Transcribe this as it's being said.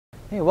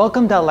Hey,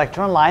 welcome to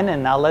Electron Line,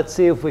 and now let's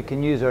see if we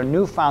can use our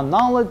newfound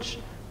knowledge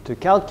to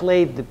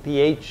calculate the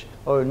pH,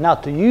 or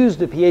not to use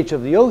the pH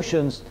of the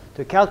oceans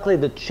to calculate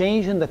the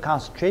change in the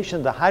concentration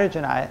of the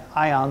hydrogen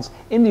ions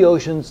in the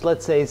oceans,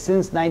 let's say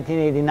since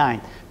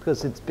 1989,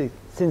 because it's been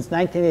since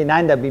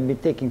 1989 that we've been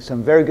taking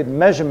some very good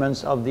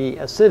measurements of the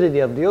acidity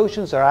of the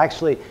oceans, or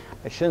actually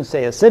I shouldn't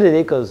say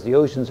acidity because the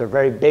oceans are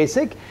very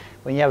basic.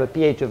 When you have a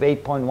pH of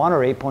 8.1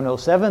 or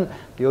 8.07,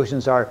 the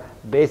oceans are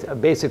a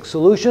basic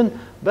solution,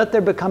 but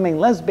they're becoming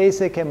less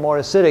basic and more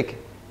acidic.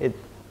 It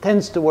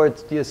tends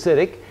towards the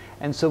acidic,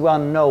 and so we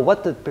want to know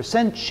what the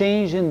percent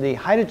change in the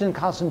hydrogen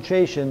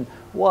concentration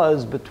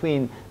was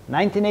between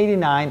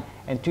 1989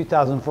 and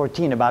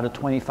 2014, about a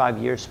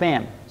 25-year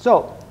span.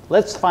 So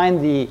let's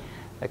find the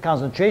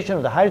concentration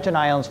of the hydrogen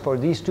ions for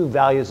these two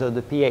values of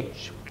the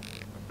pH.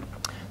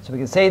 So we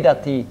can say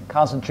that the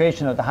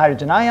concentration of the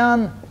hydrogen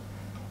ion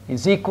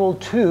is equal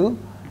to,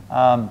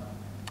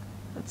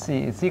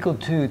 it's equal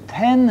to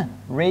 10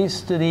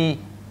 raised to the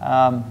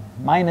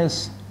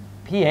minus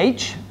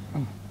pH.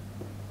 All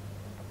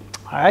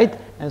right,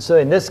 and so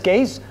in this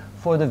case,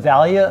 for the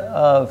value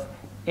of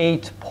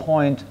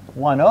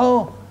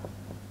 8.10,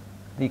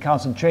 the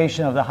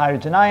concentration of the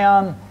hydrogen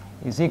ion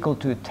is equal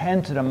to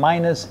 10 to the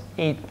minus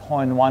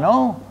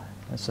 8.10.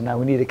 And so now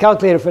we need a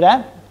calculator for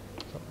that.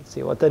 So let's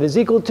see what that is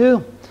equal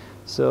to.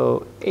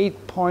 So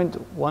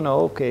 8.10,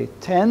 okay,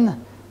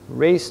 10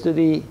 raised to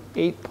the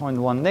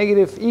 8.1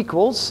 negative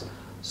equals,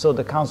 so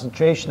the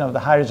concentration of the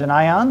hydrogen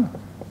ion,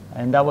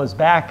 and that was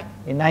back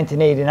in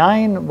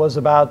 1989, was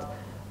about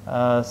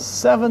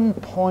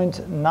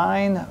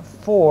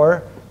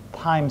 7.94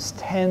 times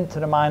 10 to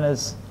the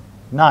minus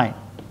 9.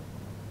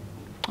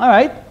 All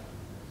right,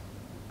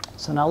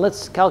 so now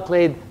let's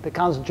calculate the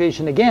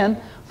concentration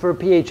again for a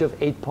pH of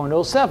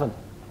 8.07.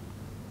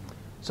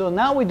 So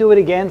now we do it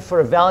again for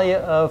a value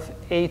of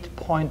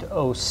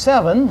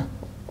 8.07.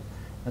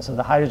 And so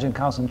the hydrogen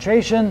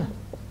concentration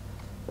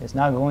is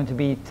now going to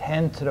be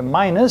 10 to the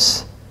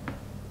minus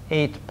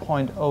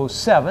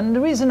 8.07. The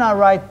reason I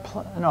write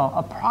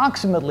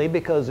approximately,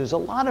 because there's a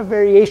lot of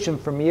variation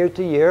from year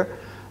to year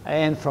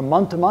and from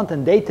month to month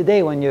and day to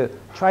day when you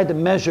try to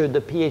measure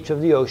the pH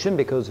of the ocean,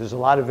 because there's a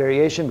lot of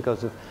variation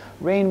because of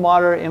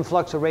rainwater,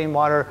 influx of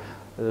rainwater,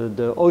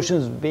 the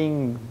oceans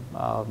being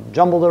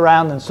jumbled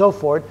around and so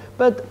forth.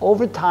 But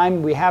over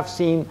time we have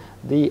seen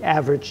the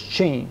average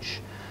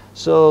change.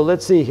 So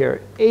let's see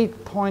here,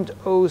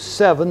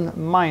 8.07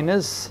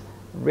 minus,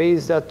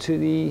 raise that to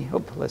the,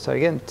 let's start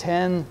again,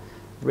 10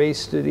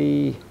 raised to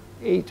the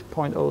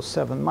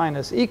 8.07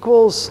 minus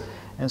equals,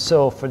 and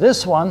so for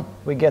this one,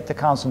 we get the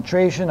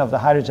concentration of the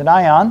hydrogen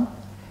ion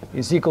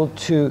is equal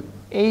to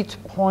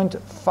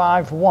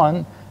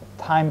 8.51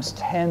 times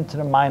 10 to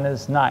the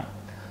minus 9.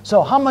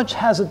 So how much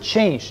has it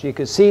changed? You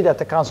can see that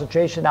the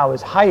concentration now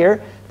is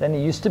higher than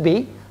it used to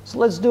be. So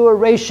let's do a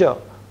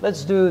ratio.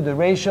 Let's do the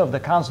ratio of the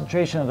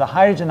concentration of the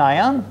hydrogen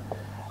ion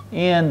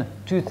in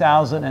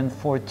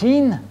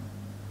 2014,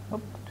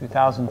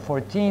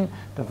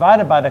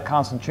 divided by the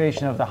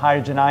concentration of the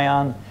hydrogen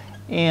ion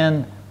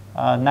in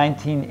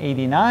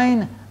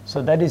 1989.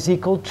 So that is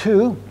equal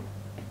to,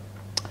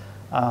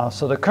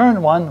 so the current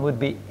one would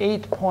be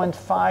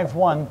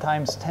 8.51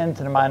 times 10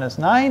 to the minus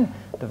 9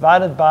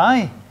 divided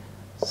by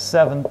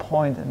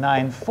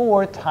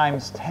 7.94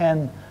 times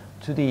 10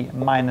 to the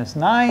minus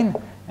 9.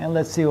 And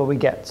let's see what we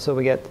get. So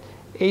we get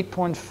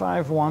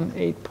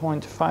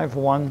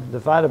 8.51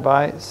 divided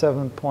by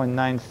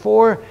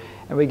 7.94,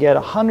 and we get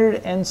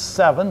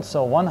 107,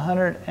 so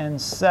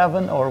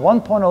 107 or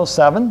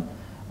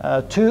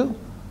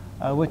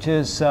 1.07, which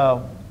is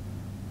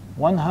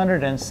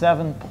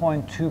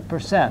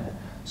 107.2%.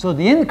 So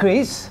the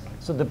increase,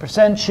 so the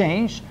percent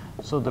change,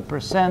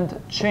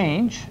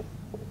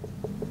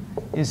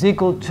 is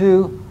equal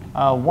to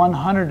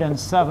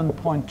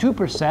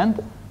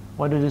 107.2%.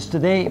 What it is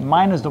today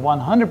minus the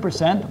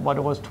 100%, what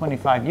it was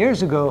 25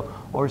 years ago,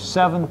 or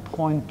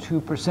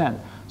 7.2%.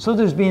 So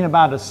there's been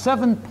about a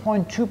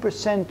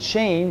 7.2%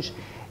 change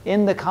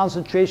in the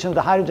concentration of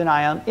the hydrogen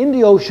ion in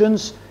the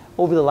oceans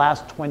over the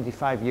last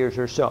 25 years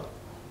or so.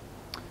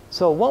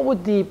 So what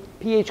would the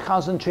pH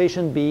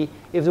concentration be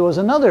if there was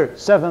another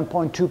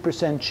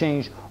 7.2%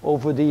 change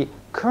over the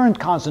current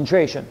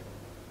concentration?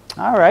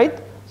 All right,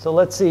 so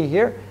let's see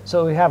here.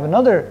 So we have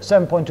another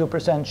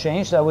 7.2%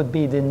 change. That would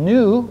be the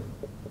new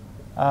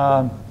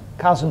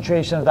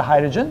concentration of the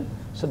hydrogen.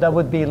 So that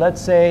would be, let's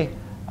say,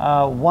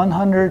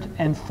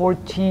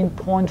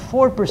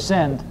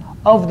 114.4%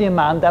 of the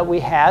amount that we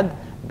had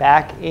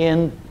back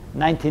in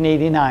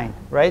 1989,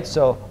 right?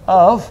 So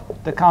of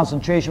the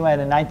concentration we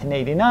had in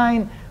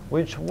 1989,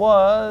 which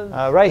was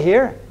right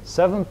here,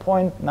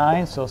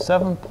 7.9, so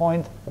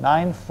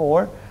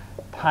 7.94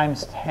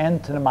 times 10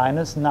 to the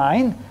minus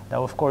 9. That,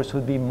 of course,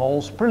 would be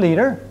moles per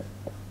liter.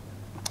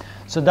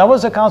 So that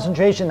was the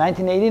concentration in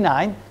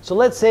 1989. So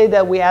let's say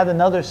that we add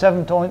another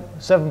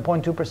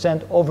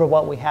 7.2% over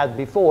what we had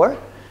before.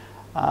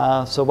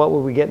 So what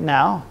will we get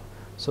now?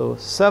 So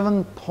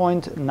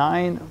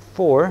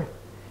 7.94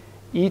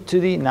 e to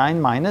the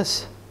 9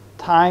 minus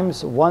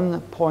times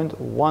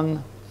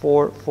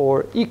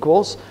 1.144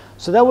 equals.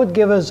 So that would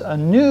give us a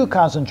new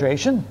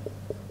concentration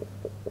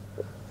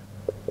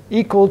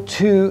equal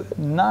to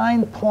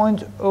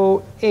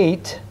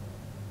 9.08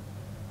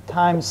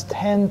 times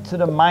 10 to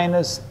the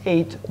minus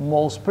 8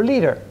 moles per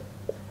liter.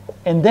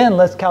 And then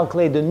let's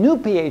calculate the new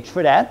pH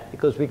for that,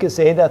 because we could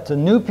say that the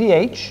new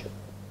pH,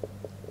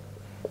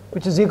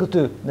 which is equal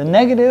to the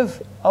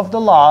negative of the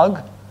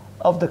log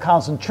of the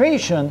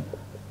concentration,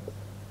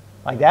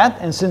 like that.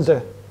 And since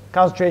the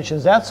concentration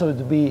is that, so it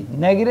would be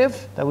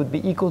negative, that would be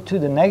equal to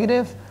the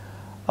negative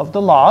of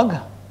the log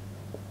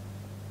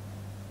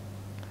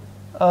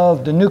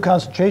of the new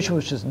concentration,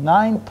 which is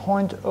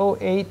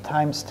 9.08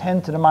 times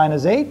 10 to the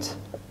minus 8.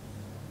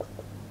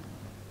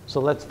 So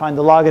let's find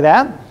the log of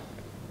that.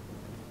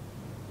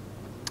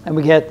 And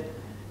we get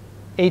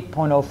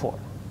 8.04.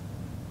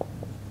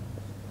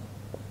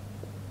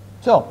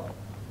 So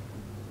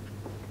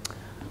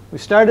we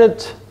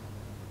started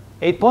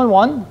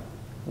 8.1,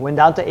 went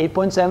down to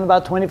 8.7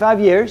 about 25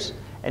 years,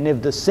 and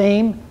if the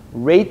same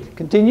rate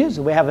continues,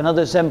 we have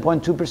another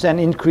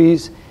 7.2%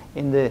 increase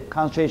in the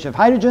concentration of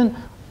hydrogen,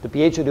 the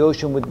pH of the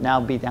ocean would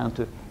now be down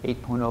to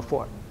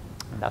 8.04.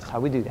 And that's how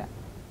we do that.